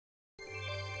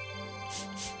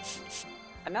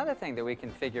Another thing that we can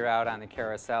figure out on the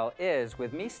carousel is,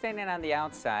 with me standing on the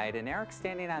outside and Eric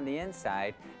standing on the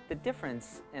inside, the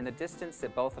difference in the distance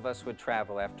that both of us would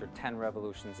travel after 10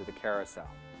 revolutions of the carousel.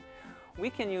 We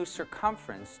can use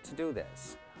circumference to do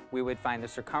this. We would find the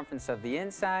circumference of the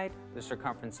inside, the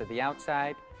circumference of the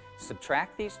outside,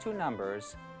 subtract these two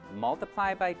numbers,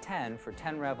 multiply by 10 for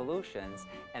 10 revolutions,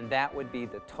 and that would be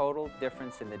the total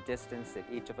difference in the distance that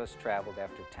each of us traveled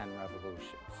after 10 revolutions.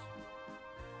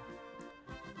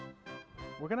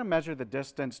 We're going to measure the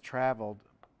distance traveled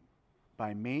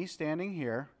by me standing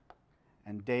here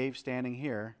and Dave standing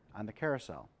here on the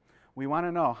carousel. We want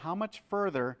to know how much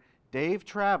further Dave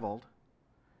traveled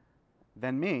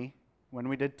than me when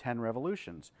we did 10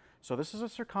 revolutions. So this is a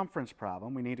circumference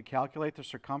problem. We need to calculate the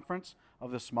circumference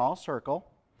of the small circle,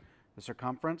 the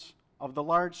circumference of the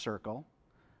large circle,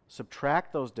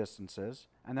 subtract those distances,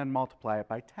 and then multiply it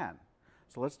by 10.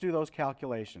 So let's do those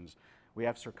calculations. We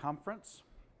have circumference,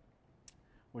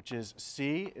 which is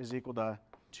c is equal to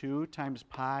 2 times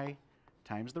pi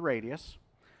times the radius.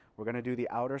 We're going to do the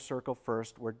outer circle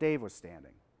first where Dave was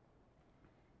standing.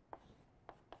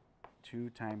 2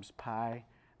 times pi.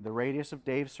 The radius of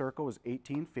Dave's circle was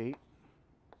 18 feet.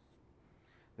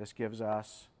 This gives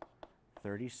us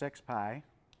 36 pi.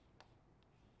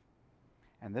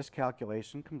 And this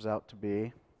calculation comes out to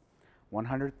be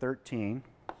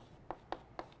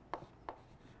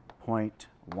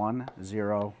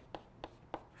 113.10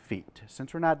 feet.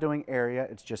 Since we're not doing area,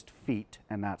 it's just feet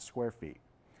and not square feet.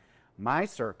 My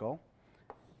circle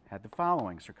had the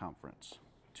following circumference: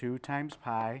 2 times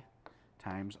pi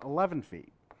times 11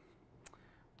 feet.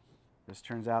 This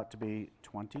turns out to be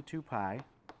 22 pi,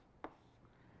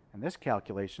 and this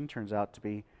calculation turns out to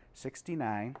be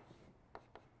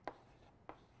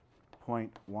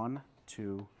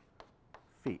 69.12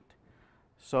 feet.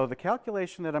 So the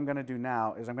calculation that I'm going to do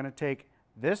now is I'm going to take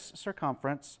this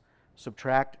circumference,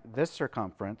 subtract this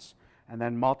circumference, and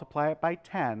then multiply it by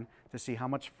 10 to see how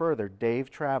much further Dave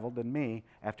traveled than me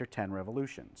after 10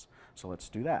 revolutions. So let's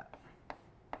do that.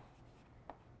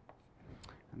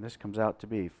 And this comes out to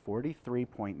be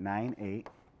 43.98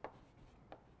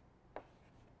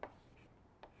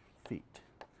 feet.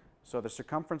 So the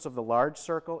circumference of the large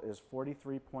circle is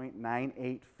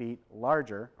 43.98 feet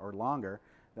larger or longer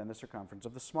than the circumference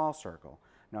of the small circle.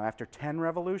 Now after 10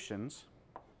 revolutions,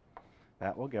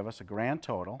 that will give us a grand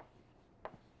total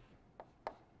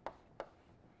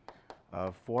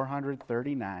of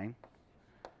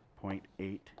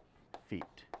 439.8 feet.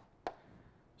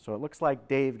 So it looks like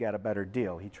Dave got a better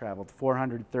deal. He traveled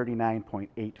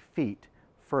 439.8 feet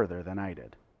further than I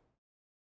did.